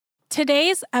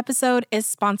Today's episode is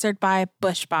sponsored by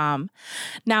Bush Balm.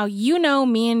 Now, you know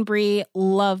me and Bree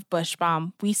love Bush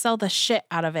Balm. We sell the shit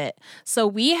out of it. So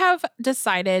we have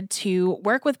decided to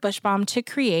work with Bush Balm to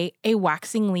create a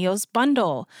Waxing Leos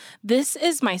bundle. This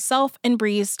is myself and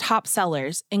Bree's top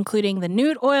sellers, including the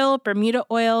Nude Oil, Bermuda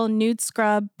Oil, Nude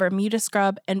Scrub, Bermuda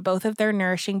Scrub, and both of their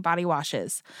nourishing body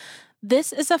washes.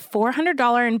 This is a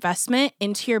 $400 investment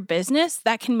into your business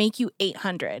that can make you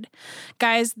 $800.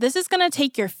 Guys, this is going to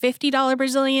take your $50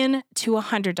 Brazilian to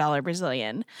 $100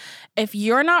 Brazilian. If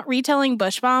you're not retailing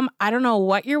Bush Balm, I don't know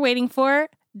what you're waiting for.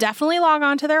 Definitely log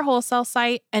on to their wholesale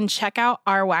site and check out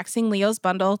our Waxing Leos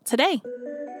bundle today.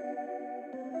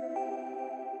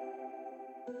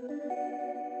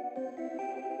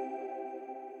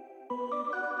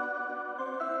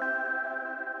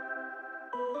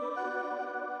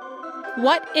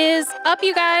 What is up,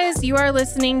 you guys? You are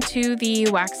listening to the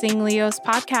Waxing Leos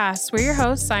podcast. We're your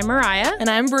hosts. I'm Mariah. And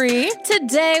I'm Bree.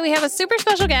 Today, we have a super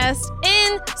special guest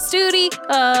in studio.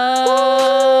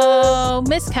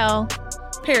 Miss Kel.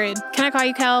 Period. Can I call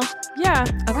you Kel? Yeah.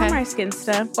 Okay. Or my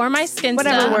Skinsta. Or my Skinsta.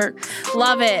 Whatever works.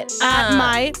 Love it. At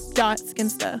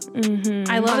my.skinsta.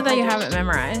 I love it that you have it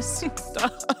memorized.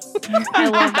 I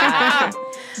love that.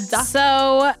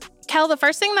 So, Kel, the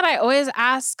first thing that I always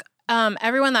ask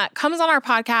everyone that comes on our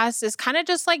podcast is kind of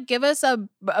just like give us a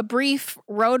brief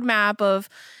roadmap of,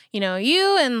 you know,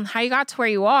 you and how you got to where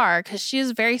you are, because she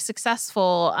is very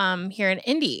successful here in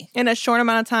Indy. In a short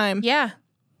amount of time. Yeah.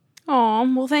 Oh,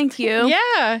 well, thank you.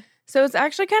 Yeah. So it's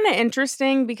actually kind of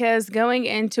interesting because going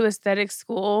into aesthetic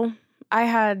school, I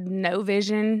had no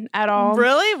vision at all.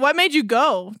 Really? What made you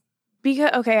go?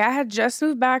 Because, okay, I had just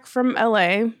moved back from LA.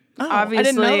 Oh, Obviously, I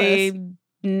didn't know this.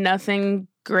 Nothing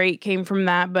great came from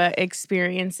that, but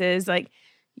experiences. Like,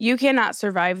 you cannot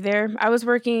survive there. I was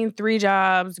working 3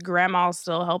 jobs. Grandma's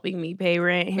still helping me pay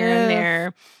rent here and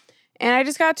there. And I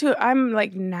just got to, I'm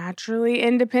like naturally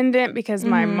independent because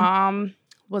my mom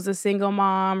was a single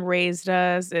mom, raised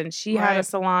us, and she had a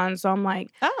salon. So I'm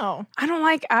like, Oh. I don't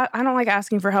like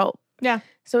asking for help. Yeah.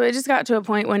 So it just got to a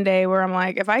point one day where I'm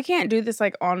like, if I can't do this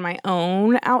like on my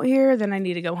own out here, then I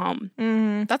need to go home.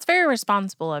 Mm-hmm. That's very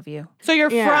responsible of you. So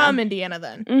you're Yeah. from Indiana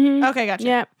then? Mm-hmm. Okay, gotcha.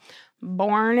 Yep.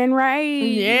 Born and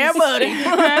raised. Yeah, buddy.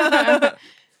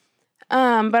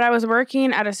 But I was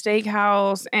working at a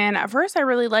steakhouse, and at first I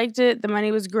really liked it. The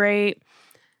money was great.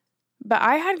 But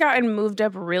I had gotten moved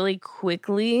up really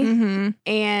quickly, Mm-hmm.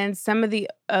 and some of the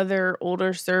other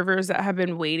older servers that have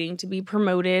been waiting to be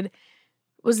promoted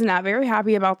was not very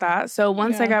happy about that. So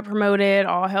once I Yeah. got promoted,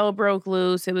 all hell broke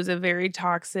loose. It was a very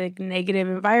toxic, negative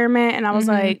environment. And I was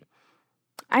like,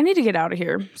 I need to get out of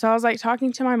here. So I was like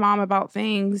talking to my mom about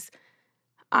things.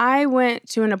 I went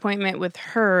to an appointment with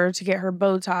her to get her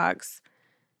Botox.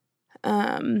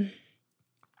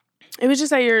 It was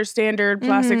just at your standard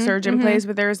plastic surgeon place,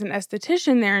 but there was an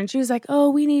esthetician there. And she was like, oh,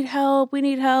 we need help. We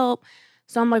need help.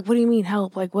 So I'm like, what do you mean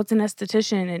help? Like, what's an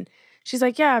esthetician? And she's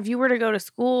like, yeah, if you were to go to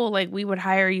school, like, we would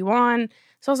hire you on.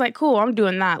 So I was like, cool, I'm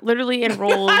doing that. Literally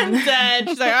enrolled. I'm dead.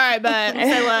 She's like, all right, bet.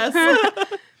 Say less.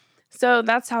 So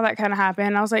that's how that kind of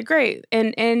happened. I was like, great.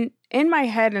 And in my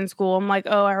head in school, I'm like,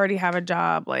 oh, I already have a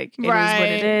job. Like, it is what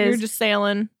it is. You're just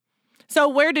sailing. So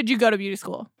where did you go to beauty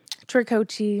school?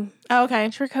 Tricoci. Oh, okay.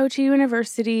 Tricoci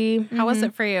University. How was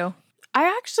it for you? I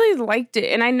actually liked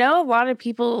it. And I know a lot of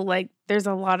people, like, there's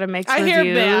a lot of mixed I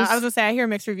reviews. was going to say, I hear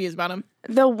mixed reviews about them.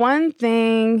 The one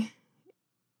thing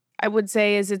I would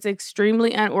say is it's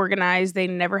extremely unorganized. They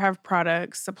never have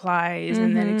products, supplies,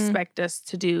 and then expect us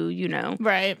to do, you know,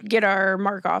 Right. get our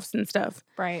mark-offs and stuff.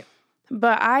 Right.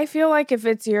 But I feel like if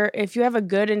you have a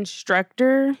good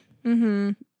instructor,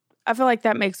 Mm-hmm. I feel like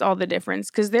that makes all the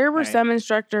difference. Because there were Right. some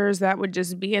instructors that would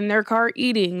just be in their car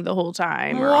eating the whole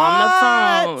time or on the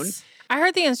phone. I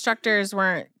heard the instructors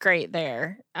weren't great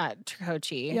there at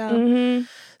Tricoci. Yeah. Mm-hmm.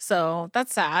 So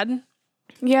that's sad.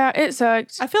 Yeah, it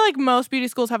sucked. I feel like most beauty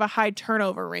schools have a high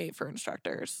turnover rate for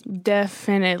instructors.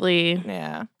 Definitely.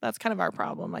 Yeah, that's kind of our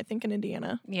problem, I think, in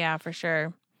Indiana. Yeah, for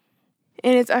sure.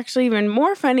 And it's actually even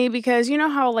more funny because you know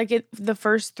how like the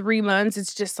first 3 months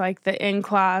it's just like the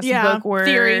in-class book work.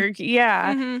 Theory.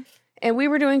 Yeah. Mm-hmm. And we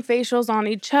were doing facials on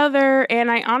each other, and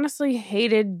I honestly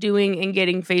hated doing and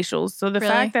getting facials. So the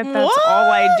Really? fact that that's all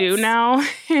I do now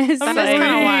is That like, is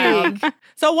kinda wild.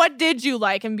 So what did you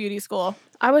like in beauty school?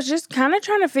 I was just kind of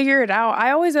trying to figure it out.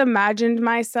 I always imagined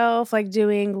myself like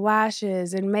doing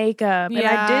lashes and makeup, and I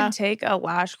Yeah. did take a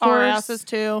lash course. RSs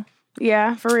too.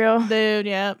 Yeah, for real. Dude,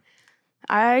 yeah.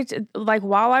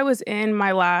 While I was in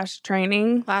my lash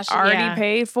training, already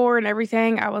paid for and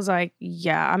everything, I was like,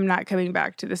 yeah, I'm not coming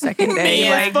back to the second day.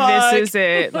 This is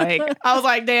it. Like, I was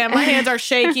like, damn, my hands are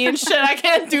shaky and shit. I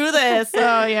can't do this.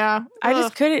 Oh, yeah. I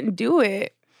just couldn't do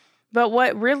it. But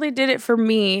what really did it for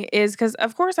me is because,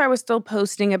 of course, I was still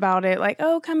posting about it. Like,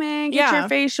 oh, come in, get your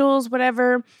facials,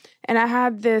 whatever. And I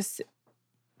had this,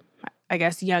 I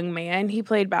guess, young man. He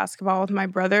played basketball with my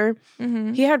brother.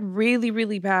 Mm-hmm. He had really,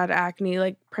 really bad acne,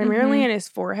 like primarily in his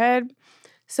forehead.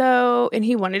 So, and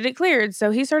he wanted it cleared.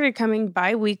 So he started coming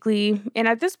bi-weekly. And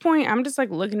at this point, I'm just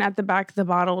like looking at the back of the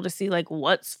bottle to see like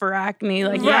what's for acne.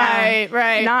 Like,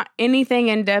 right. Not anything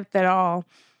in depth at all.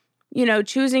 You know,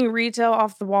 choosing retail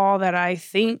off the wall that I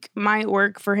think might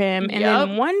work for him. And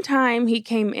then one time he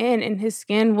came in and his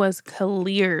skin was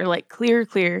clear, like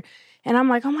clear. And I'm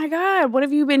like, oh my God, what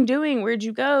have you been doing? Where'd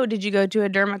you go? Did you go to a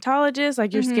dermatologist?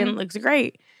 Like, your skin looks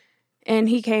great. And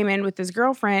he came in with his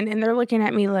girlfriend and they're looking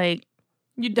at me like,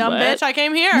 you dumb what? bitch, I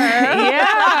came here.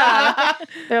 Yeah.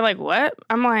 They're like, what?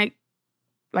 I'm like,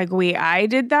 I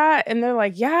did that? And they're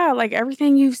like, yeah, like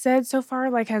everything you've said so far,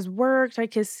 like has worked.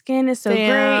 Like his skin is so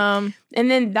great.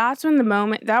 And then that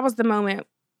was the moment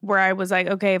where I was like,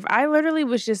 okay, if I literally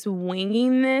was just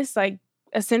winging this, like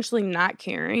essentially not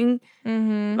caring,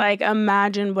 like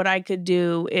imagine what I could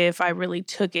do if I really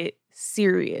took it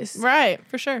serious. Right,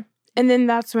 for sure. And then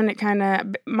that's when it kind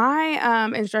of,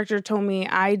 my instructor told me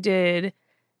I did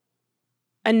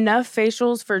enough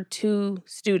facials for 2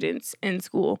 students in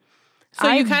school. So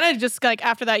you kind of just like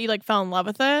after that, you like fell in love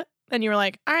with it and you were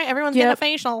like, all right, everyone's getting a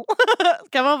facial.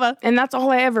 Come over. And that's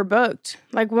all I ever booked.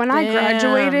 Like when I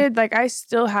graduated, like I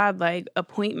still had like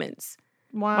appointments.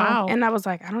 Wow. And I was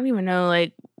like, I don't even know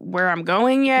like where I'm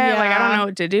going yet. Like I don't know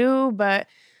what to do, but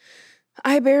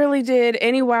I barely did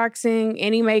any waxing,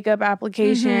 any makeup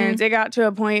applications. It got to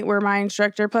a point where my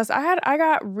instructor, plus I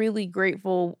got really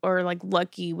grateful or like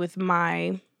lucky with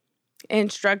my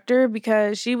instructor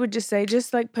because she would just say,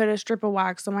 just like put a strip of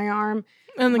wax on my arm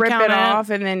and rip it off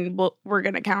and then we're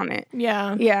going to count it.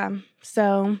 Yeah.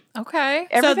 So. Okay.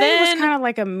 Everything was kind of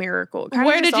like a miracle.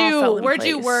 Where'd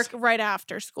you work right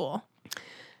after school?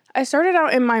 I started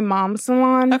out in my mom's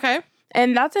salon. Okay.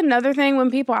 And that's another thing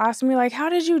when people ask me, like, how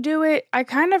did you do it? I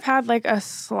kind of had, like, a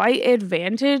slight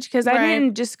advantage because I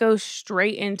didn't just go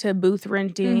straight into booth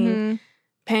renting,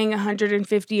 paying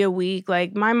 $150 a week.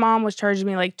 Like, my mom was charging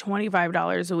me, like,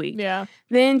 $25 a week. Yeah.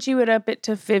 Then she would up it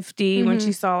to $50 when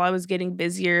she saw I was getting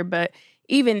busier. But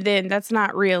even then, that's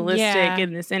not realistic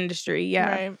in this industry. Yeah.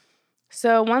 Right.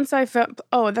 So once I felt,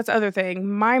 that's the other thing.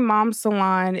 My mom's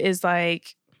salon is,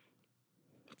 like,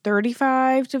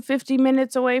 35 to 50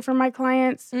 minutes away from my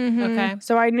clients. Okay.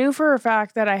 So I knew for a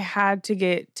fact that I had to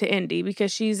get to Indy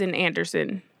because she's in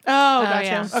Anderson. Oh, gotcha.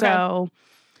 Yeah. Okay. So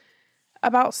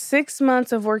about 6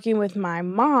 months of working with my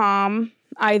mom,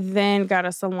 I then got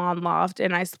a salon loft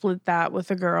and I split that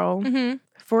with a girl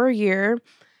for a year.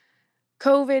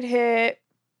 COVID hit.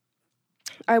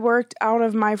 I worked out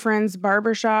of my friend's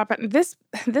barbershop. This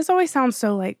always sounds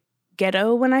so like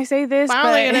ghetto when I say this.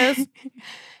 But it is.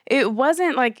 It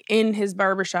wasn't like in his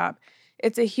barbershop.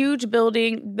 It's a huge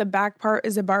building. The back part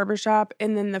is a barbershop,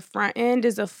 and then the front end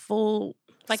is a full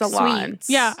like salon. suites.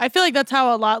 Yeah, I feel like that's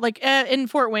how a lot, like in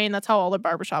Fort Wayne, that's how all the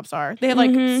barbershops are. They have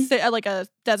like like a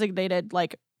designated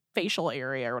like facial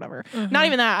area or whatever. Not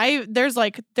even that.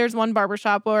 There's one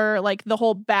barbershop where like the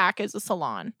whole back is a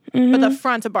salon, but the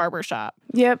front's a barbershop.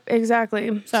 Yep,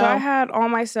 exactly. So I had all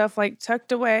my stuff like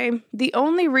tucked away. The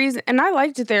only reason, and I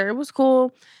liked it there. It was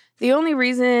cool. The only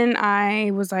reason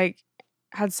I was like,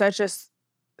 had such a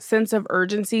sense of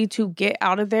urgency to get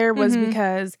out of there was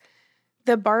because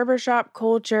the barbershop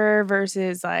culture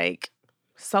versus like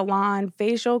salon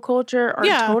facial culture are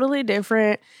totally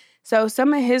different. So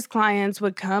some of his clients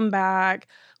would come back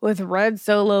with red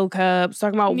Solo cups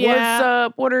talking about what's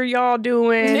up, what are y'all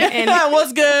doing? And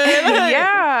what's good?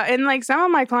 Yeah. And like some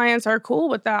of my clients are cool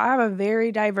with that. I have a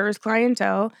very diverse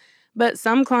clientele, but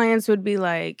some clients would be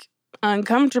like,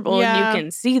 uncomfortable and you can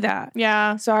see that.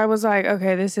 Yeah. So I was like,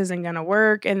 okay, this isn't going to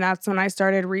work. And that's when I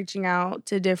started reaching out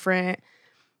to different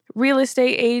real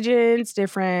estate agents,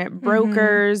 different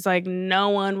brokers. Like no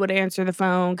one would answer the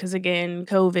phone because again,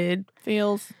 COVID.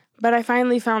 But I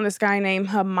finally found this guy named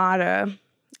Hamada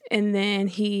and then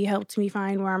he helped me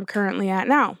find where I'm currently at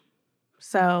now.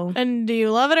 So. And do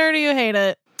you love it or do you hate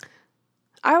it?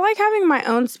 I like having my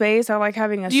own space. I like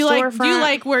having a storefront. Do you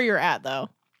like where you're at though?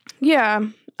 Yeah.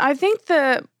 I think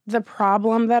the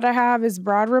problem that I have is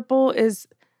Broad Ripple is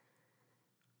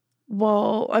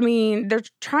Well, I mean, they're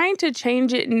trying to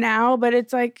change it now, but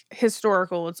it's like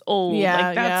historical. It's old. Yeah,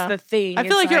 like that's the thing. I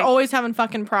feel like you're always having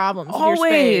fucking problems with your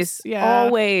always, space. Yeah.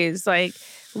 always like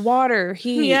water,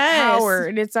 heat, Yes. power.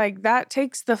 And it's like that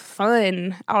takes the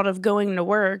fun out of going to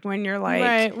work when you're like,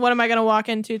 right. What am I going to walk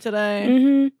into today?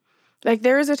 Mm-hmm. Like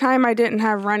there was a time I didn't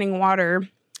have running water.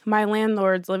 My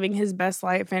landlord's living his best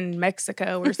life in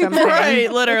Mexico or something.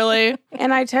 Right, literally.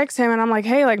 And I text him and I'm like,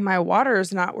 hey, like my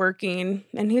water's not working.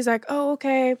 And he's like, oh,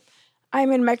 okay.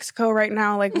 I'm in Mexico right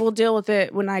now. Like, we'll deal with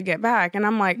it when I get back. And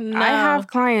I'm like, No. I have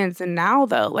clients. And now,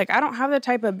 though, like, I don't have the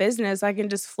type of business I can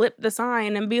just flip the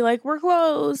sign and be like, we're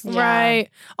closed. Yeah. Right.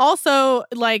 Also,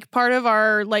 like part of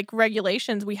our like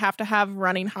regulations, we have to have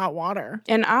running hot water.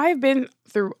 And I've been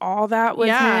through all that with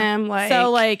him. Like,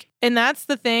 so like, and that's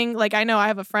the thing. Like, I know I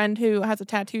have a friend who has a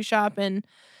tattoo shop, and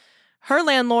her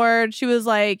landlord, she was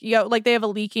like, yo, like they have a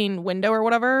leaking window or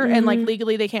whatever, and like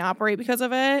legally they can't operate because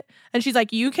of it. And she's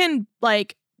like, you can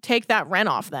like take that rent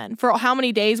off then for how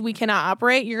many days we cannot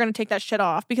operate. You're gonna take that shit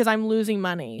off because I'm losing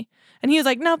money. And he was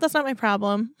like, no, that's not my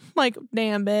problem. I'm like,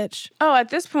 damn, bitch. oh, at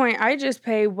this point, I just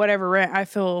pay whatever rent I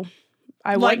feel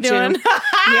I Like want doing. to.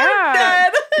 Yeah.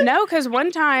 No, because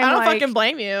one time, I don't like, fucking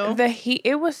blame you. the heat,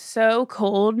 it was so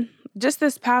cold. Just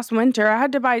this past winter, I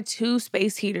had to buy 2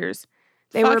 space heaters.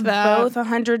 They Fuck were that. both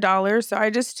 $100, so I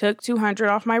just took $200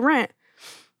 off my rent.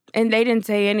 And they didn't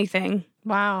say anything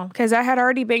Wow. because I had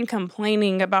already been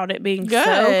complaining about it being Good.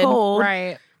 so cold.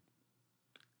 Right.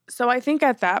 So I think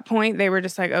at that point, they were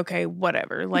just like, okay,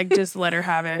 whatever. Like, just let her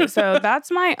have it. So that's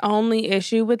my only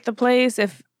issue with the place.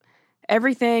 If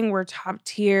everything were top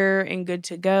tier and good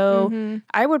to go, Mhm.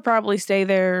 I would probably stay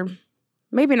there,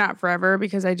 maybe not forever,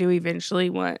 because I do eventually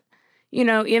want, you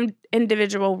know,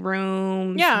 individual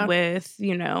rooms Yeah. with,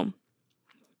 you know,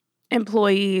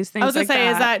 employees, things I was gonna like say,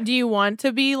 that. is that, do you want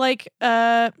to be like,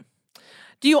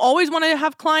 do you always want to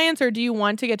have clients, or do you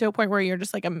want to get to a point where you're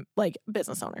just like a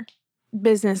business owner?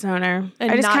 business owner?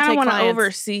 And I just not kind of take want to clients.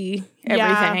 oversee Yeah.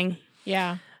 everything.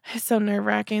 Yeah. It's so nerve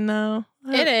wracking though.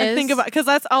 It I think is. about, because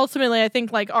that's ultimately I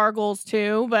think like our goals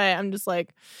too. But I'm just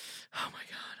like, oh my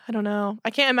god, I don't know. I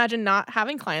can't imagine not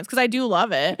having clients because I do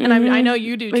love it, and I know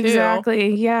you do too.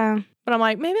 Exactly. Yeah. But I'm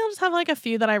like, maybe I'll just have like a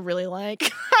few that I really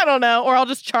like. I don't know, or I'll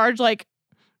just charge like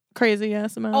crazy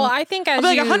ass amount. Well, I think I'll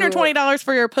as be like $120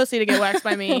 for your pussy to get waxed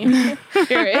by me.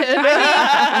 Period.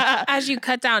 as you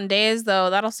cut down days, though,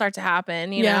 that'll start to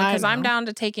happen, you know, Yeah, I because I'm know. down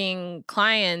to taking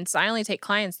clients. I only take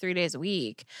clients 3 days a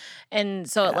week. And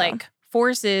so it Yeah. like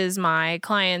forces my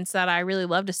clients that I really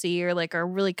love to see or like are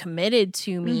really committed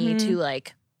to me to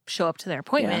like show up to their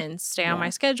appointments, stay on my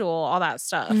schedule, all that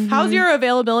stuff. How's your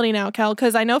availability now, Kel?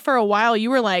 Because I know for a while you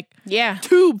were like Yeah.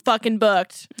 too fucking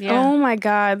booked. Yeah. Oh my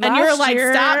God. And you're Last like,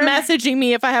 year- stop messaging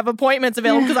me if I have appointments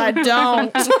available because I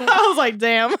don't. I was like,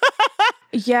 damn.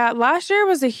 Yeah, last year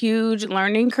was a huge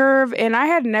learning curve, and I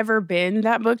had never been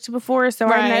that booked before, so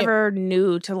Right. I never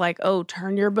knew to like, oh,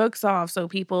 turn your books off so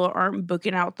people aren't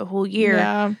booking out the whole year.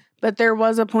 Yeah. But there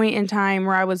was a point in time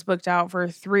where I was booked out for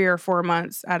 3 or 4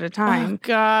 months at a Oh, time.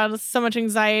 God, so much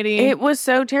anxiety. It was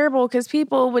so terrible because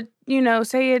people would, you know,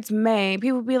 say it's May.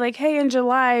 People would be like, hey, in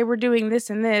July, we're doing this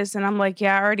and this. And I'm like,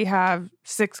 yeah, I already have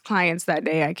 6 clients that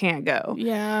day. I can't go.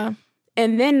 Yeah.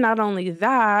 And then not only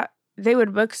that, they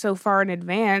would book so far in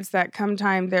advance that come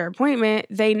time their appointment,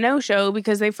 they no-show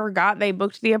because they forgot they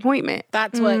booked the appointment.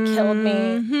 That's what killed me.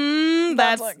 Mhm. That's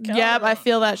That's, what killed yep, me. I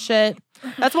feel that shit.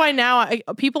 That's why now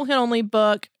people can only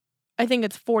book, I think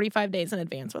it's 45 days in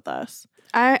advance with us.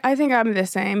 I think I'm the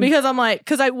same. Because I'm like,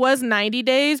 because I was 90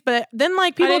 days, but then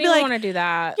like people I will didn't be even like, want to do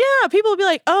that. yeah, people will be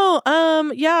like,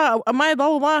 oh, yeah, my blah,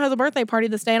 blah, blah has a birthday party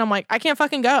this day. And I'm like, I can't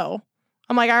fucking go.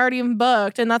 I'm like, I already even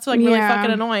booked. And that's like really Yeah.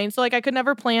 fucking annoying. So like I could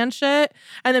never plan shit.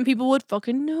 And then people would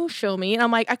fucking no-show me. And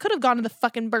I'm like, I could have gone to the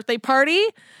fucking birthday party.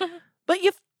 But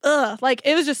like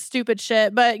it was just stupid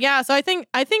shit. But yeah, so I think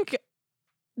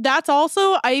that's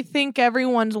also, I think,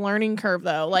 everyone's learning curve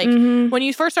though. Like Mhm. when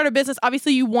you first start a business,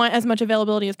 obviously you want as much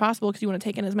availability as possible because you want to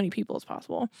take in as many people as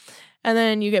possible. And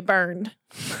then you get burned.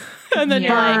 And then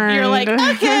you're like, Burned.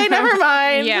 okay, never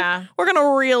mind. Yeah. We're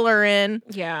gonna reel her in.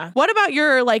 Yeah. What about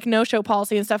your like no-show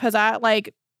policy and stuff? Has that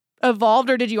like evolved,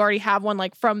 or did you already have one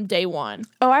like from day one?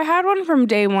 Oh, I had one from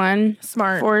day one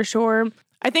Smart. for sure.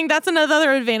 I think that's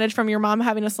another advantage from your mom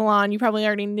having a salon. You probably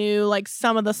already knew like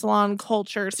some of the salon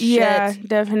culture shit. Yeah,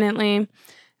 definitely.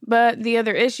 But the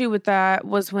other issue with that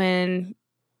was when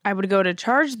I would go to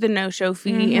charge the no-show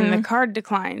fee and the card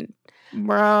declined.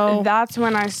 Bro. That's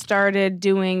when I started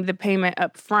doing the payment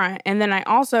up front. And then I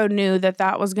also knew that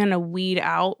that was going to weed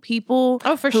out people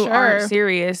Oh, for who sure. aren't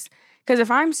serious. Because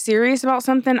if I'm serious about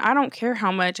something, I don't care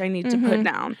how much I need to put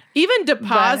down. Even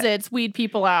deposits weed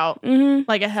people out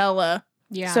like a hella.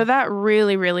 Yeah. So that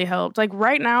really, really helped. Like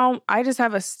right now, I just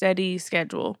have a steady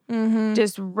schedule.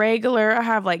 Just regular. I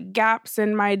have like gaps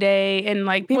in my day. And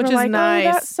like people are like, nice.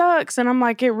 Oh, that sucks. And I'm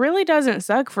like, it really doesn't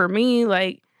suck for me.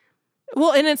 Like,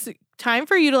 well, and it's time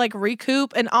for you to like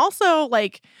recoup. And also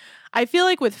like, I feel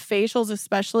like with facials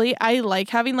especially, I like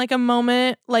having like a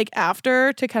moment like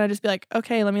after to kind of just be like,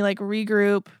 okay, let me like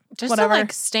regroup. Just whatever. to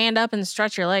like stand up and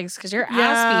stretch your legs because your ass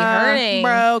be hurting.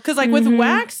 Bro, because like with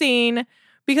waxing,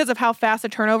 because of how fast the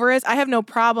turnover is, I have no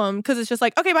problem because it's just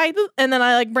like, okay, bye. Boop, and then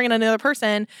I like bring in another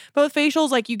person. But with facials,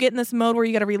 like you get in this mode where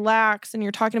you got to relax and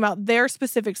you're talking about their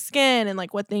specific skin and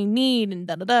like what they need and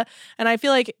da-da-da. And I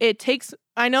feel like it takes,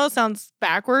 I know it sounds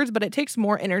backwards, but it takes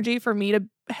more energy for me to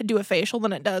do a facial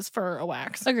than it does for a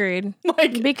wax. Agreed.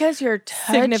 Like because you're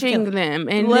touching them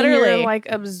and literally then you're like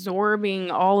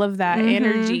absorbing all of that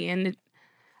energy. And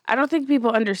I don't think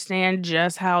people understand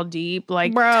just how deep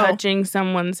like touching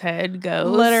someone's head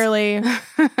goes. Literally.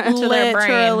 To their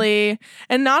brain.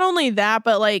 And not only that,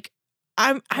 but like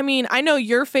I mean, I know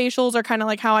your facials are kind of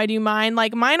like how I do mine.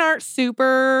 Like mine aren't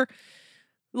super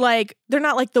like they're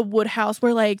not like the Woodhouse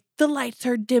where like the lights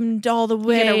are dimmed all the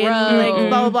way and like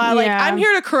blah blah blah. Yeah. Like I'm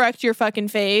here to correct your fucking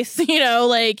face. You know,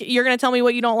 like you're gonna tell me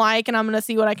what you don't like and I'm gonna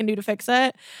see what I can do to fix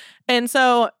it. And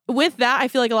so with that, I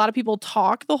feel like a lot of people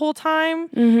talk the whole time.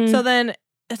 So then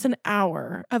it's an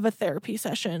hour of a therapy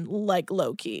session, like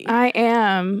low key. I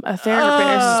am a therapist.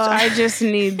 I just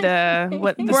need the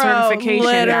certification.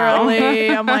 Literally,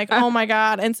 now. I'm like, oh my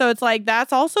God. And so it's like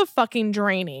that's also fucking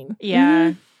draining.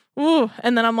 Yeah. Ooh.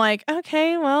 And then I'm like,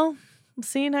 okay, well,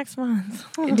 see you next month.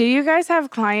 Do you guys have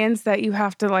clients that you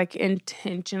have to like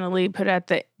intentionally put at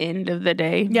the end of the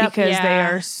day because they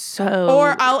are so?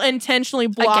 Or I'll intentionally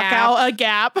block out a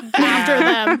gap after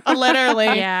them. Literally.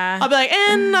 Yeah. I'll be like,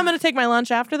 and I'm going to take my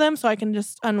lunch after them so I can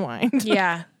just unwind.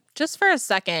 Yeah. Just for a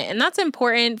second. And that's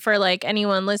important for like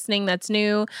anyone listening that's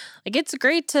new. Like it's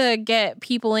great to get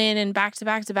people in and back to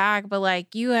back to back, but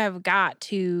like you have got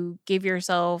to give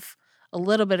yourself a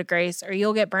little bit of grace or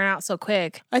you'll get burnt out so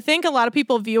quick. I think a lot of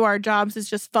people view our jobs as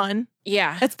just fun.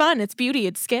 Yeah. It's fun. It's beauty.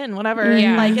 It's skin, whatever.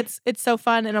 Yeah. Like it's so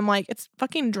fun. And I'm like, it's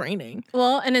fucking draining.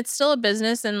 Well, and it's still a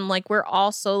business and like we're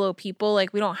all solo people.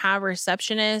 Like we don't have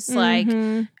receptionists, like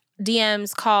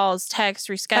DMs, calls, texts,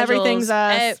 reschedules. Everything's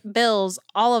us. Bills,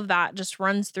 all of that just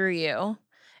runs through you.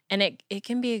 And it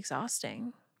can be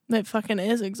exhausting. It fucking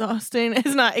is exhausting.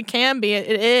 It's not. It can be.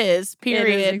 It is.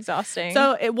 Period. It is exhausting.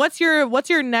 So, what's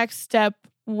your next step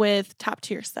with Top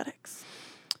Tier Aesthetics?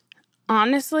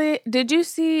 Honestly, did you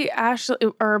see Ashley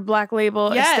or Black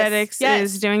Label Aesthetics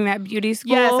is doing that beauty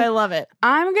school? Yes, I love it.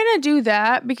 I'm gonna do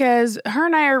that because her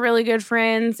and I are really good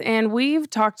friends, and we've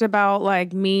talked about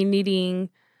like me needing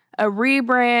a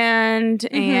rebrand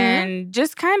and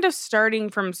just kind of starting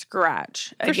from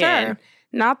scratch again. Sure.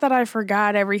 Not that I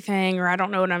forgot everything or I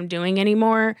don't know what I'm doing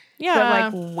anymore. Yeah.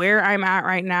 But like where I'm at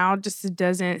right now just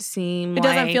doesn't seem It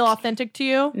doesn't feel authentic to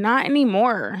you? Not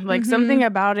anymore. Like something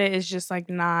about it is just like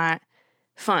not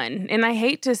fun. And I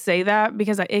hate to say that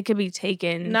because it could be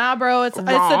taken Nah, bro. It's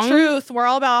the truth. We're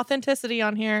all about authenticity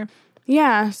on here.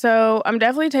 Yeah. So I'm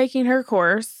definitely taking her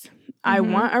course. I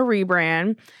want a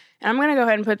rebrand. And I'm going to go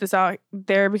ahead and put this out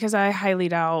there because I highly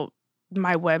doubt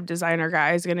my web designer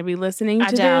guy is going to be listening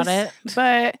to this. I doubt it.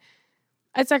 But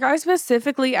it's like I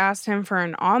specifically asked him for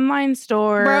an online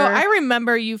store. Bro, I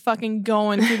remember you fucking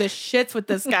going through the shits with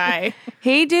this guy.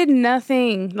 He did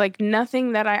nothing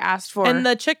that I asked for. And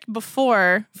the chick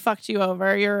before fucked you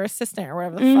over, your assistant or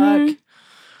whatever the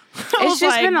fuck. It's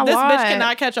just been a lot. This bitch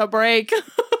cannot catch a break.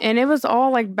 And it was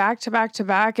all like back to back to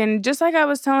back. And just like I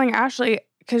was telling Ashley,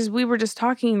 because we were just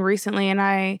talking recently and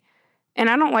I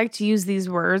don't like to use these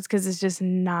words because it's just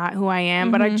not who I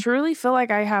am, but I truly feel like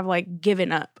I have like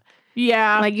given up.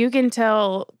 Yeah. Like you can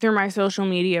tell through my social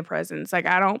media presence, like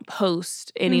I don't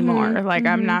post anymore. Like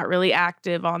I'm not really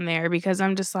active on there because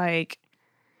I'm just like,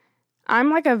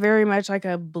 I'm like a very much like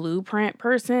a blueprint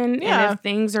person. Yeah. And if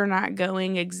things are not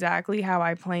going exactly how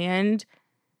I planned,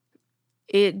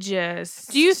 it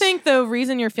just... Do you think the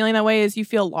reason you're feeling that way is you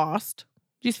feel lost?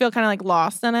 Do you feel kind of like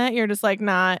lost in it? You're just like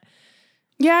not...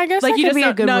 Yeah, I guess like that you could just be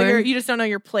a good word. You just don't know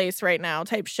your place right now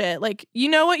type shit. Like, you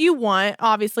know what you want,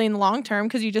 obviously, in the long term,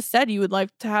 because you just said you would like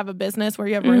to have a business where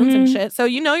you have rooms and shit. So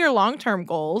you know your long-term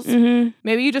goals.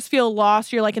 Maybe you just feel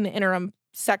lost. You're like in the interim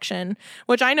section,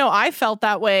 which I know I felt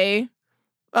that way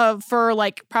for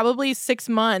like probably 6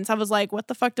 months. I was like, what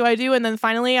the fuck do I do? And then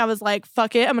finally I was like,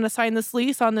 fuck it. I'm going to sign this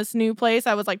lease on this new place.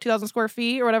 I was like 2,000 square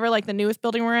feet or whatever, like the newest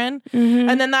building we're in.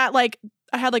 And then that like,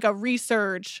 I had like a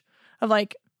resurge of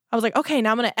like, I was like, okay,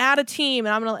 now I'm gonna add a team,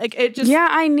 and I'm gonna like it. Just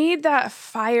I need that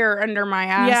fire under my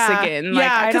ass again.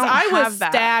 Like, because I was have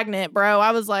that. stagnant, bro.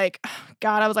 I was like,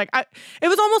 God, I was like, it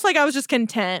was almost like I was just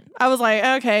content. I was like,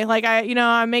 okay, like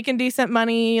I'm making decent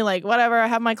money, like whatever. I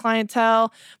have my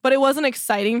clientele, but it wasn't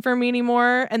exciting for me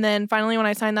anymore. And then finally, when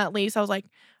I signed that lease, I was like,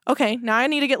 okay, now I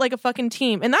need to get like a fucking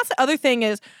team. And that's the other thing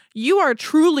is you are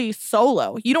truly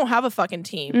solo. You don't have a fucking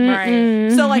team.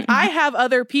 Right. So like I have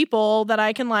other people that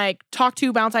I can like talk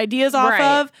to, bounce ideas off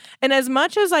of. And as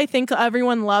much as I think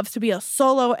everyone loves to be a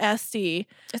solo SC,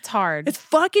 it's hard. It's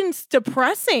fucking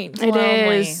depressing. It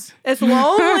is. It's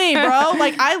lonely, bro.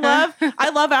 Like I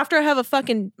love after I have a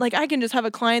fucking, like I can just have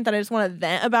a client that I just want to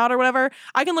vent about or whatever.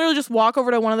 I can literally just walk over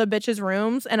to one of the bitches'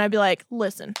 rooms and I'd be like,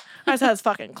 listen, I just had this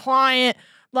fucking client.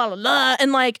 La la la.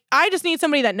 And like, I just need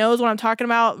somebody that knows what I'm talking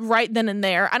about right then and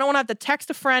there. I don't want to have to text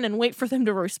a friend and wait for them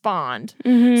to respond.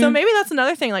 So maybe that's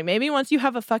another thing. Like, maybe once you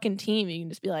have a fucking team, you can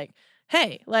just be like,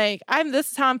 hey, like,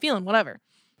 this is how I'm feeling, whatever.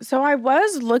 So I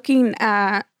was looking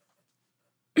at,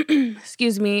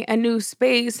 excuse me, a new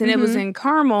space, and it was in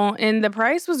Carmel, and the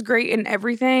price was great and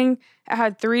everything. It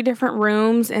had 3 different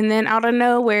rooms, and then out of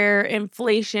nowhere,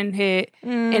 inflation hit,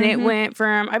 and it went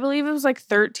from, I believe it was like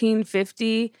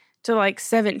 $1,350 to like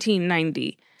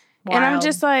 $1,790. And I'm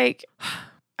just like,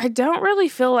 I don't really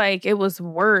feel like it was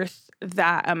worth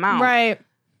that amount. Right.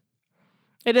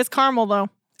 It is Carmel though.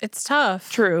 It's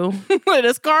tough. True. It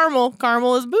is Carmel.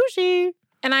 Carmel is bougie.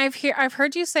 And I've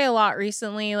heard you say a lot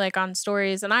recently, like on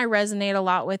stories, and I resonate a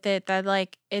lot with it, that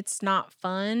like it's not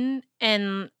fun,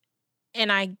 and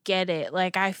I get it.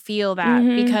 Like I feel that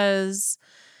because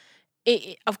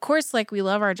of course, like we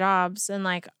love our jobs, and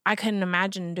like I couldn't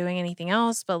imagine doing anything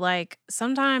else, but like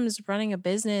sometimes running a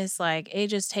business, like it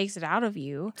just takes it out of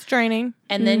you. It's draining.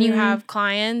 And then you have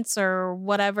clients or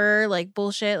whatever, like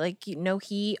bullshit, like no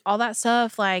heat, all that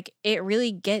stuff. Like it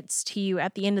really gets to you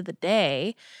at the end of the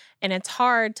day. And it's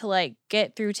hard to like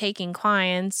get through taking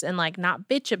clients and like not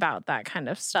bitch about that kind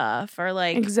of stuff, or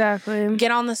like exactly get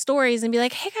on the stories and be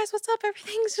like, hey guys, what's up?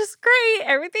 Everything's just great.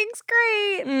 Everything's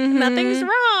great. Nothing's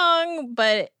wrong.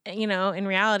 But, in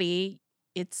reality,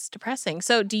 it's depressing.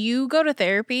 So do you go to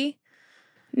therapy?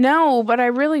 No, but I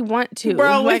really want to.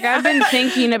 Bro, like I've been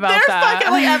thinking about There's that.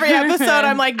 fucking like every episode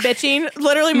I'm like bitching.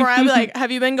 Literally Mariah will be like, have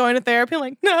you been going to therapy? I'm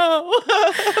like, no.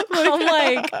 I'm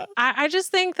like, I just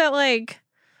think that like,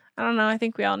 I don't know. I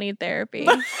think we all need therapy.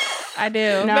 I do.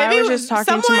 No, Maybe I was just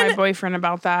talking to my boyfriend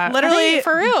about that. Literally,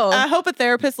 for real. I hope a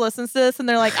therapist listens to this and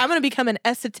they're like, I'm going to become an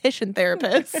esthetician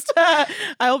therapist.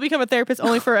 I will become a therapist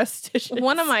only for estheticians.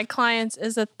 One of my clients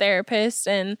is a therapist,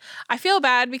 and I feel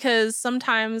bad because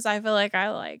sometimes I feel like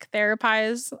I like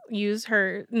use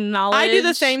her knowledge. I do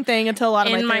the same thing until a lot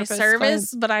of in my service,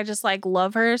 clients. But I just like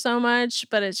love her so much.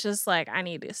 But it's just like I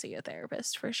need to see a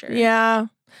therapist for sure. Yeah.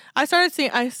 I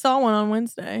saw one on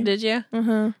Wednesday. Did you?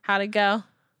 How'd it go?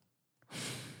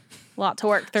 A lot to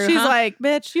work through. She's huh? like,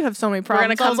 bitch, you have so many We're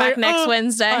problems. gonna come back next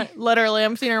Wednesday. Literally,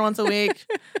 I'm seeing her once a week.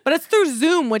 But it's through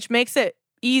Zoom, which makes it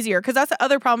easier. Because that's the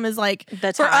other problem is like,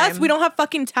 for us, we don't have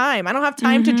fucking time. I don't have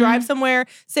time to drive somewhere,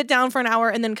 sit down for an hour,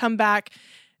 and then come back.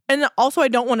 And also, I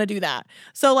don't want to do that.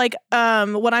 So, like,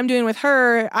 what I'm doing with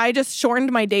her, I just shortened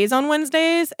my days on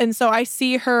Wednesdays. And so I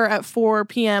see her at 4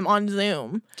 p.m. on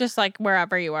Zoom. Just like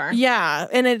wherever you are. Yeah.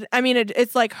 And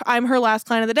it's like I'm her last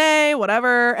client of the day,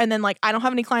 whatever. And then, like, I don't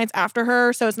have any clients after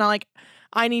her. So it's not like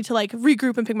I need to, like,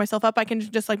 regroup and pick myself up. I can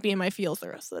just, like, be in my feels the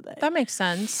rest of the day. That makes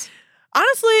sense.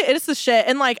 Honestly, it is the shit.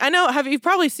 And, like, I know, you've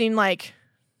probably seen, like,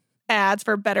 ads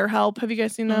for BetterHelp. Have you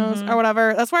guys seen those or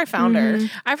whatever? That's where I found her.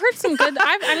 I've heard some good.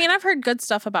 I've heard good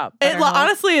stuff about BetterHelp. It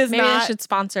honestly is maybe not. I should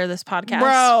sponsor this podcast,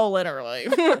 bro. Literally,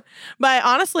 but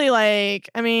honestly, like,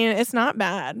 I mean, it's not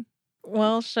bad.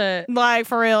 Well, shit. Like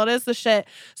for real, it is the shit.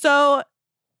 So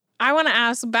I want to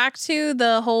ask back to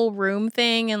the whole room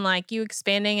thing and like you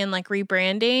expanding and like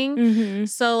rebranding.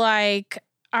 So like,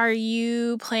 are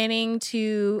you going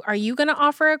to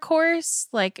offer a course?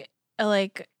 Like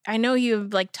I know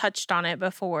you've like touched on it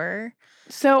before.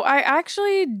 So I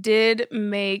actually did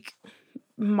make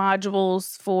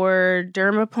modules for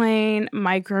dermaplane,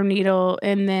 microneedle,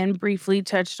 and then briefly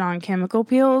touched on chemical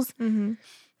peels. And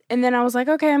then I was like,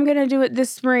 okay, I'm going to do it this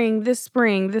spring, this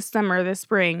summer, this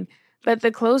spring. But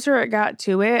the closer it got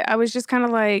to it, I was just kind of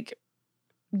like,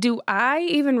 do I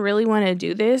even really want to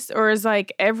do this? Or is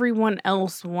like everyone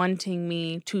else wanting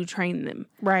me to train them?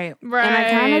 Right. And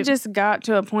I kind of just got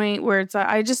to a point where it's like,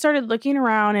 I just started looking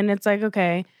around and it's like,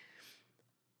 okay,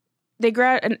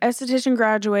 an esthetician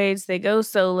graduates, they go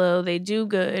solo, they do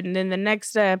good. And then the next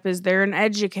step is they're an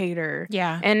educator.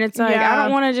 Yeah. And it's like, I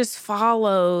don't want to just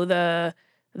follow the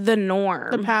the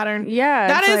norm. The pattern. Yeah.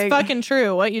 That is like, fucking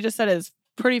true. What you just said is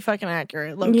pretty fucking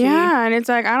accurate. Low-key. Yeah. And it's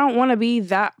like, I don't want to be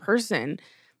that person.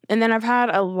 And then I've had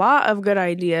a lot of good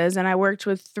ideas, and I worked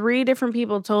with 3 different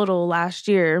people total last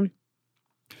year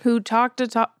who talk the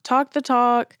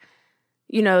talk.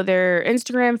 You know, their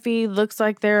Instagram feed looks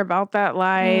like they're about that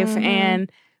life. Mm-hmm.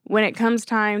 And when it comes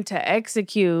time to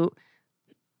execute,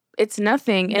 it's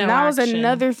nothing. And No that was action.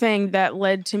 another thing that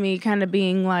led to me kind of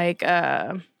being like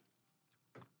kind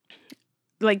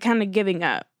of giving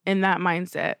up in that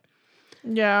mindset.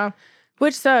 Yeah.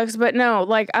 Which sucks, but no,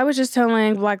 like I was just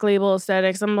telling Black Label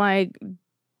Aesthetics, I'm like,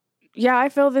 yeah, I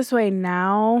feel this way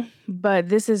now, but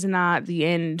this is not the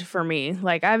end for me.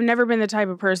 Like I've never been the type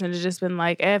of person to just been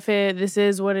like, F it, this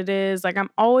is what it is. Like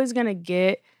I'm always going to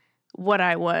get what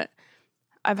I want.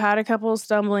 I've had a couple of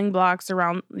stumbling blocks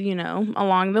around, you know,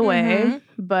 along the way,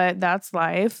 but that's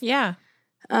life. Yeah.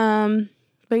 But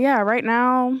yeah, right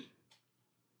now,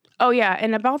 oh, yeah.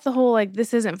 And about the whole, like,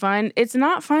 this isn't fun. It's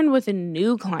not fun with the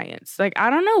new clients. Like, I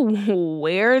don't know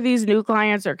where these new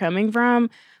clients are coming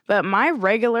from, but my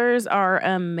regulars are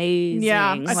amazing.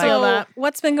 Yeah, I Like, feel that.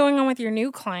 What's been going on with your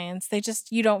new clients?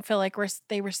 You don't feel like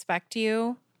they respect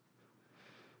you?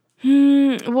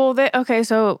 Well, okay,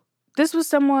 so this was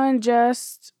someone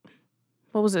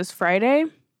what was this, Friday?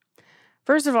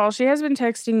 First of all, she has been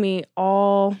texting me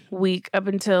all week up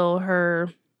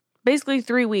until basically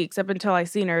 3 weeks up until I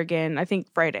seen her again, I think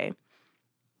Friday.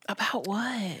 About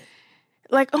what?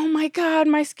 Like, oh my God,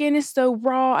 my skin is so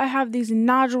raw. I have these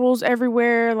nodules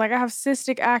everywhere. Like, I have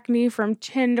cystic acne from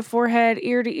chin to forehead,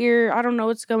 ear to ear. I don't know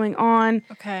what's going on.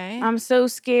 Okay. I'm so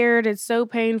scared. It's so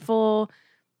painful.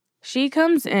 She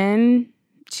comes in.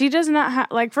 She does not have,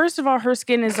 like, first of all, her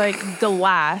skin is like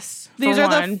glass. These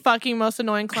are the fucking most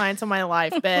annoying clients of my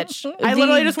life, bitch. I The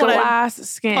literally just want glass to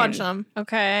skin. punch them.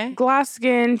 Okay. Glass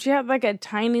skin. She had like a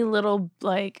tiny little,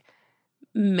 like,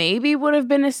 maybe would have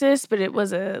been a cyst, but it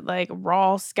was a like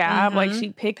raw scab. Like she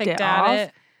picked it at off.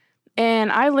 it.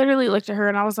 And I literally looked at her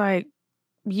and I was like,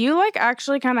 you like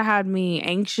actually kind of had me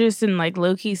anxious and like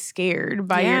low-key scared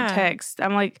by your text.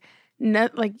 I'm like, no,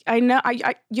 like I know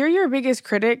you're your biggest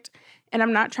critic, and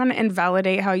I'm not trying to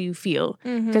invalidate how you feel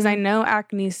because I know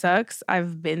acne sucks.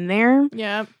 I've been there.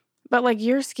 Yeah. But like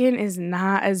your skin is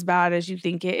not as bad as you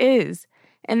think it is.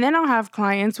 And then I'll have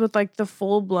clients with like the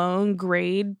full-blown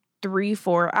grade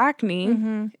 3-4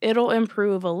 acne. It'll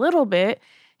improve a little bit.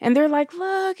 And they're like,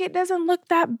 look, it doesn't look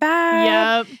that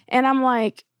bad. Yep. And I'm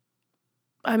like,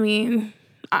 I mean,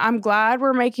 I'm glad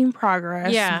we're making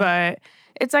progress. Yeah. But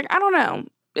it's like, I don't know.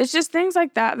 It's just things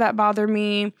like that bother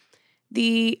me.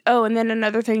 And then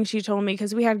another thing she told me,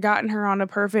 because we had gotten her on a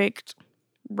perfect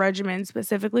regimen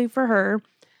specifically for her.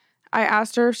 I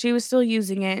asked her if she was still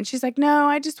using it. And she's like, no,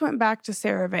 I just went back to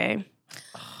CeraVe.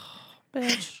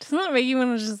 Bitch. Doesn't that make you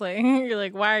want to just like, you're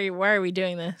like, why are we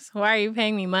doing this? Why are you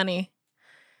paying me money?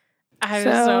 I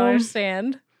just don't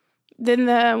understand. Then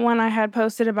the one I had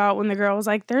posted about when the girl was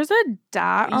like, there's a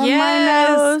dot on my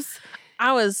nose.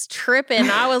 I was tripping.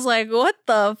 I was like, what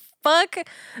the fuck?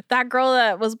 That girl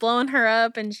that was blowing her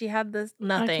up and she had this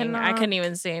nothing. I couldn't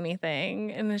even say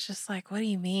anything. And it's just like, what do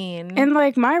you mean? And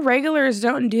like my regulars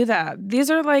don't do that. These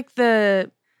are like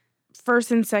the first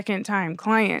and second time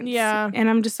clients. Yeah. And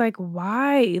I'm just like,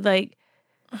 why? Like,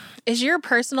 is your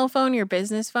personal phone your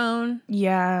business phone?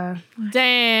 yeah.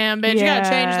 Damn, bitch. You gotta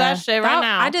change that shit right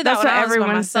now. I did that That's when what I was by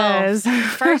everyone myself.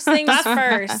 says. First things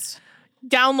first.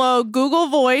 Download Google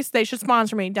Voice. They should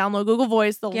sponsor me. Download Google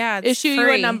Voice. They'll it's issue you a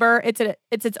free. number. It's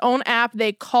its own app.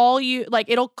 They call you, like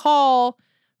it'll call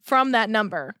from that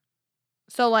number.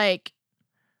 So like,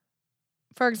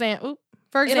 for example,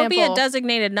 It'll be a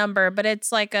designated number, but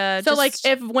it's like a. So like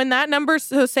when that number,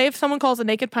 so say if someone calls a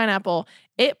Naked Pineapple,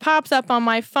 it pops up on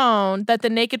my phone that the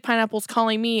Naked Pineapple's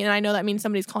calling me, and I know that means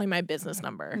somebody's calling my business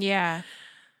number. Yeah.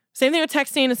 Same thing with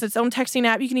texting. It's its own texting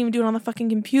app. You can even do it on the fucking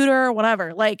computer or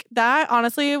whatever. Like that,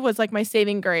 honestly, was like my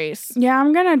saving grace. Yeah,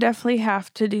 I'm gonna definitely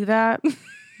have to do that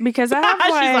because I have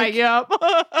like, she's like,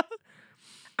 yep.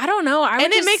 I don't know. And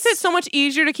it makes it so much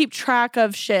easier to keep track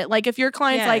of shit. Like if your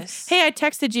client's like, hey, I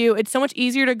texted you, it's so much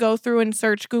easier to go through and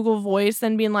search Google Voice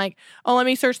than being like, oh, let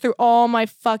me search through all my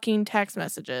fucking text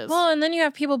messages. Well, and then you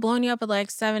have people blowing you up at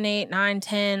like 7, 8, 9,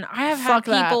 10. I have had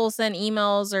people send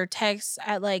emails or texts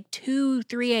at like 2,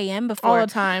 3 a.m. before. All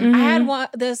the time. I had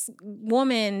this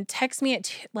woman text me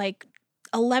at like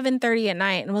 11:30 at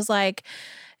night and was like,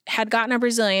 had gotten a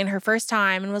Brazilian her first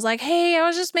time and was like, hey, I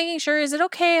was just making sure, is it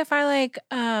okay if I like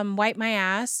wipe my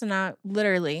ass? And I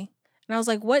was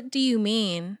like, what do you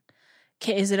mean?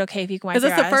 is it okay if you can wipe Is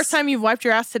your this ass? the first time you've wiped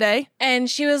your ass today? And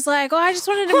she was like, I just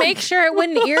wanted to make sure it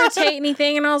wouldn't irritate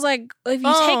anything. And I was like, if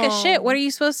you take a shit, what are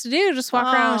you supposed to do? Just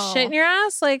walk around with shit in your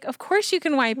ass? Like, of course you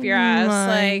can wipe your ass.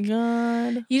 Like,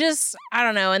 God. you just, I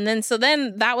don't know. And then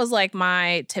that was like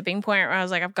my tipping point where I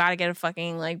was like, I've got to get a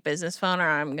fucking like business phone or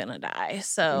I'm going to die.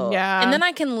 So, yeah. And then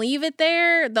I can leave it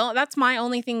there. That's my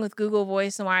only thing with Google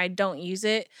Voice and why I don't use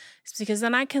it. It's because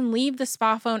then I can leave the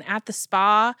spa phone at the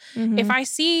spa. Mm-hmm. If I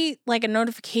see like a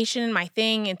notification in my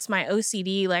thing, it's my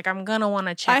OCD. Like I'm going to want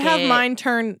to check it. I have mine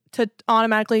turned to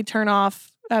automatically turn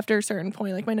off after a certain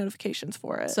point, like my notifications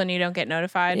for it. So you don't get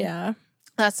notified? Yeah.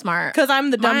 That's smart. Because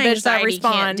I'm the dumb My bitch that anxiety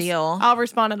can't responds. deal. I'll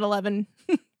respond at 11.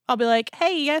 I'll be like,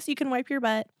 hey, yes, you can wipe your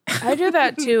butt. I do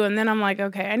that too. And then I'm like,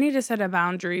 okay, I need to set a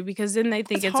boundary because then they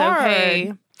think it's hard.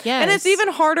 okay. Yes. And it's even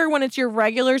harder when it's your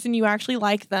regulars and you actually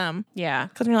like them. Yeah.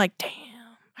 Because you're like, damn,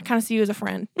 I kind of see you as a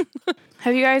friend.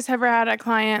 Have you guys ever had a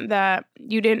client that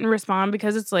you didn't respond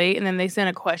because it's late and then they sent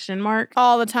a question mark?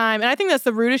 All the time. And I think that's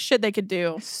the rudest shit they could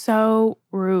do. So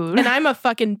rude. And I'm a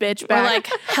fucking bitch Or back.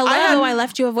 like, hello, I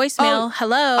left you a voicemail.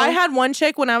 Hello. I had one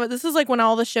chick this is like when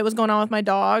all the shit was going on with my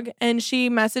dog, and she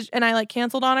messaged and I like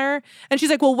canceled on her. And she's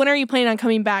like, well, when are you planning on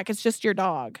coming back? It's just your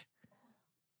dog.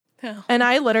 Oh. And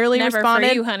I literally Never responded.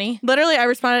 for you, honey. Literally, I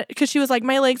responded because she was like,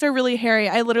 my legs are really hairy.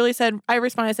 I said,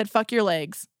 fuck your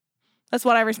legs. That's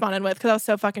what I responded with because I was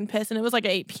so fucking pissed. And it was like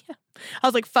 8 p.m. I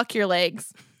was like, fuck your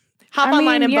legs. Hop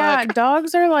online and book.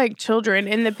 Dogs are like children.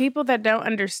 And the people that don't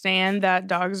understand that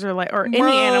dogs are like, or any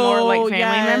animal are like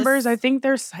family members, I think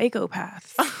they're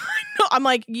psychopaths. I'm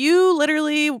like, you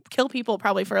literally kill people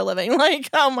probably for a living. Like,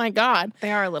 oh my God.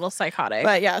 They are a little psychotic.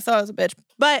 But yeah, so I was a bitch.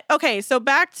 But okay, so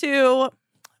back to...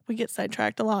 We get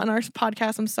sidetracked a lot on our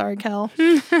podcast. I'm sorry, Kel.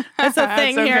 That's a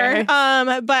thing here.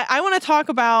 But I want to talk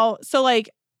about, so like,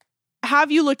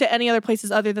 have you looked at any other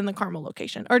places other than the Carmel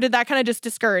location? Or did that kind of just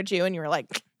discourage you and you were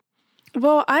like...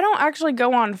 Well, I don't actually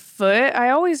go on foot.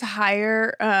 I always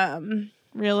hire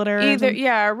realtor.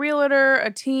 A realtor,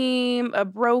 a team, a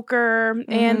broker,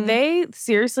 and they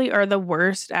seriously are the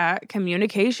worst at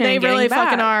communication. They really back.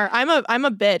 fucking are. I'm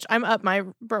a bitch. I'm up my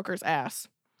broker's ass.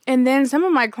 And then some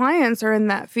of my clients are in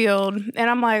that field, and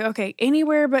I'm like, okay,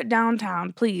 anywhere but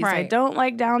downtown, please. Right. I don't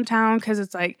like downtown because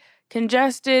it's like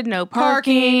congested, no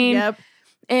parking. Yep.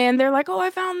 And they're like, oh,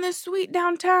 I found this sweet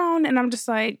downtown, and I'm just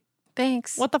like,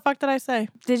 thanks. What the fuck did I say?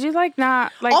 did you like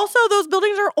not like? Also, those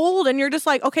buildings are old, and you're just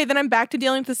like, okay, then I'm back to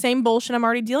dealing with the same bullshit I'm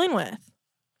already dealing with.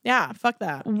 Yeah, fuck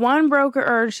that. One broker,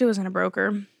 or she wasn't a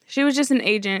broker. She was just an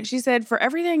agent. She said, for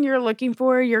everything you're looking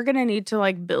for, you're going to need to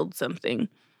like build something.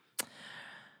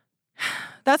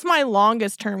 That's my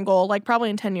longest term goal, like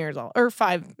probably in 10 years or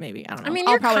 5 maybe. I don't know. I mean,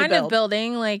 I'll you're probably kind of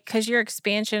building, like, because your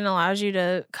expansion allows you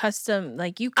to custom,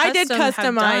 like, you custom I did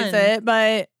customize it,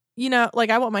 but, you know, like,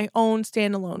 I want my own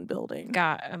standalone building.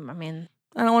 I mean,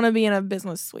 I don't want to be in a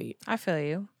business suite. I feel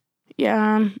you.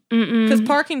 Yeah. Because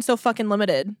parking's so fucking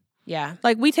limited. Yeah.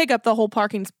 Like, we take up the whole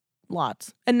parking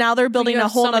lots. And now they're building You a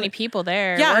have whole so many people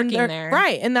there and working there.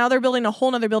 Right. And now they're building a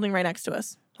whole nother building right next to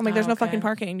us. I'm like, there's no okay. fucking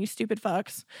parking, you stupid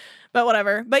fucks. But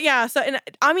whatever. But yeah, so, and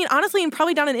I mean, honestly, and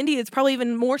probably down in India, it's probably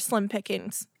even more slim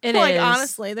pickings. It like, is.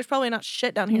 honestly, there's probably not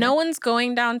shit down here. No one's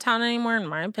going downtown anymore, in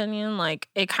my opinion. Like,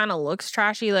 it kind of looks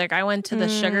trashy. Like, I went to the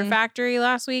sugar factory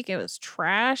last week. It was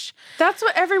trash. That's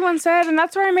what everyone said, and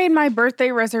that's where I made my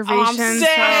birthday reservations. sick.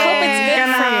 I hope it's good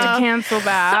gonna for have you. to cancel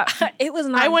that. It was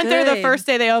not I went there the good. first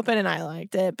day they opened and I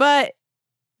liked it. But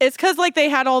it's because, like, they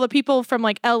had all the people from,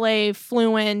 like, LA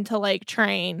flew in to, like,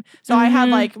 train. So I had,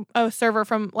 like, a server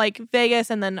from, like,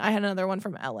 Vegas, and then I had another one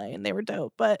from LA, and they were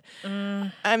dope. But,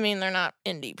 I mean, they're not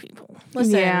indie people.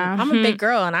 Listen, Yeah. I'm a big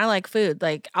girl, and I like food.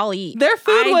 Like, I'll eat. Their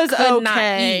food I was could not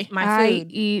okay. eat my I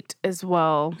food. eat as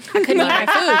well. I couldn't eat my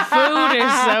food. Food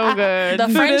is so good. The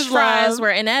Food French is fries love. were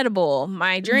inedible.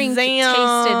 My drink Damn.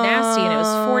 tasted nasty, and it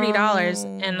was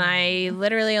 $40. And I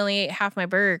literally only ate half my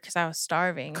burger because I was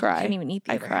starving. Cry. I couldn't even eat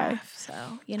the I other cry. half. So,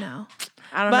 you know,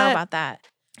 I don't But- know about that.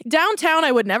 Downtown,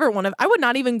 I would never want to. I would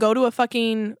not even go to a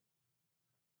fucking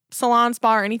salon,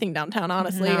 spa, or anything downtown,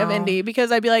 honestly, of No. Indy,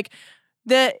 because I'd be like,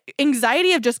 the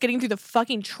anxiety of just getting through the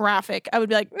fucking traffic, I would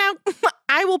be like, no,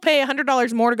 I will pay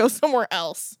 $100 more to go somewhere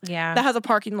else Yeah. that has a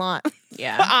parking lot.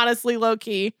 Yeah. Honestly, low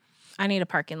key. I need a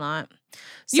parking lot.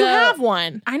 You So- have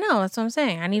one. I know. That's what I'm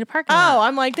saying. I need a parking Oh, lot.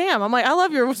 I'm like, damn. I'm like, I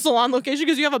love your salon location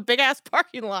because you have a big ass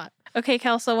parking lot. Okay,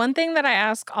 Kel. So one thing that I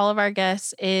ask all of our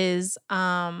guests is,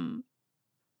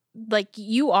 like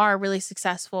you are really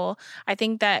successful. I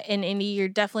think that in Indy, you're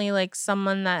definitely like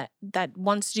someone that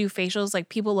wants to do facials. Like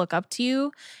people look up to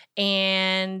you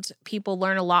and people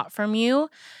learn a lot from you.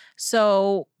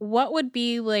 So what would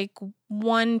be like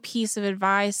one piece of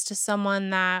advice to someone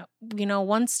that, you know,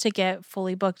 wants to get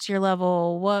fully booked to your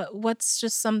level? What's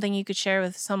just something you could share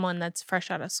with someone that's fresh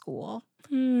out of school?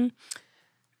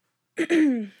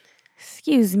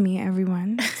 Excuse me,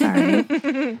 everyone.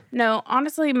 Sorry. No,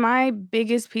 honestly, my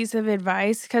biggest piece of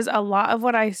advice, because a lot of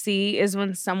what I see is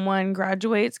when someone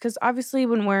graduates, because obviously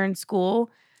when we're in school,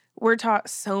 we're taught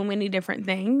so many different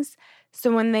things.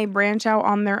 So when they branch out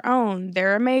on their own,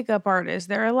 they're a makeup artist,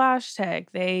 they're a lash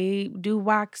tech, they do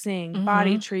waxing,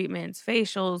 body treatments,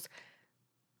 facials.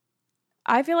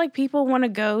 I feel like people want to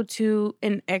go to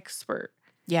an expert.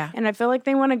 Yeah. And I feel like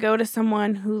they want to go to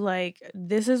someone who, like,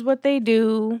 this is what they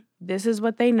do. This is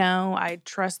what they know. I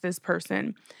trust this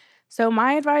person. So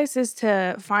my advice is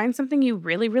to find something you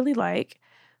really, really like,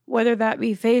 whether that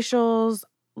be facials,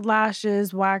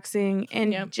 lashes, waxing,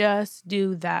 and just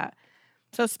do that.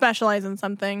 So specialize in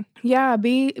something. Yeah,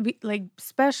 be like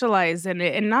specialize in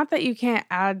it. And not that you can't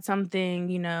add something,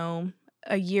 you know,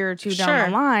 a year or two down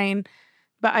the line.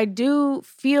 But I do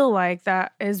feel like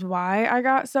that is why I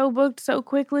got so booked so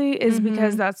quickly is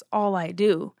because that's all I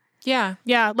do. Yeah.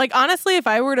 Yeah. Like, honestly, if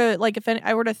I were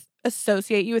to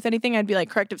associate you with anything, I'd be like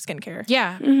corrective skincare.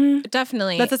 Yeah,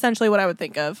 definitely. That's essentially what I would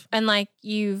think of. And like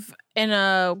you've, in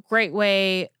a great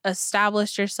way,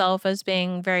 established yourself as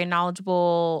being very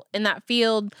knowledgeable in that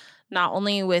field, not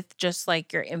only with just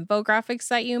like your infographics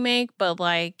that you make, but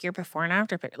like your before and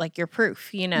after, like your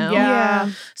proof, you know?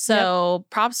 Yeah. So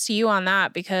props to you on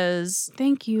that, because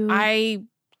thank you. I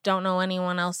don't know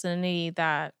anyone else in Indy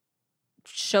that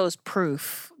shows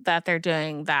proof that they're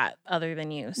doing that other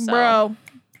than you. So. Bro.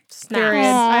 Snaps.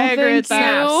 I agree with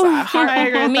that. I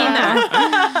agree with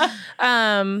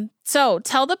that. So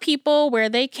tell the people where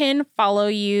they can follow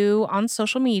you on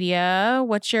social media.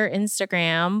 What's your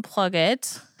Instagram? Plug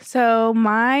it. So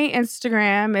my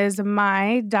Instagram is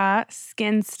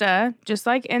my.skinsta, just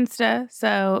like Insta.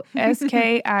 So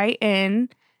SKINSTA.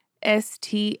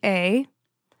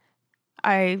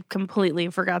 I completely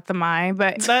forgot the my,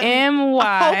 but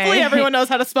MY. Hopefully everyone knows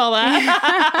how to spell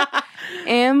that.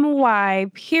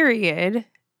 MY period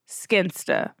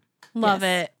Skinsta. Love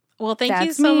it. Well, thank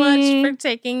you so much for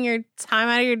taking your time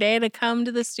out of your day to come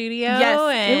to the studio. Yes,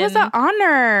 and it was an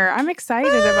honor. I'm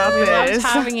excited about this. Loved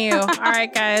having you. All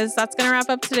right, guys, that's going to wrap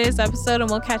up today's episode, and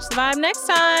we'll catch the vibe next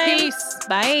time. Peace.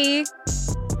 Bye.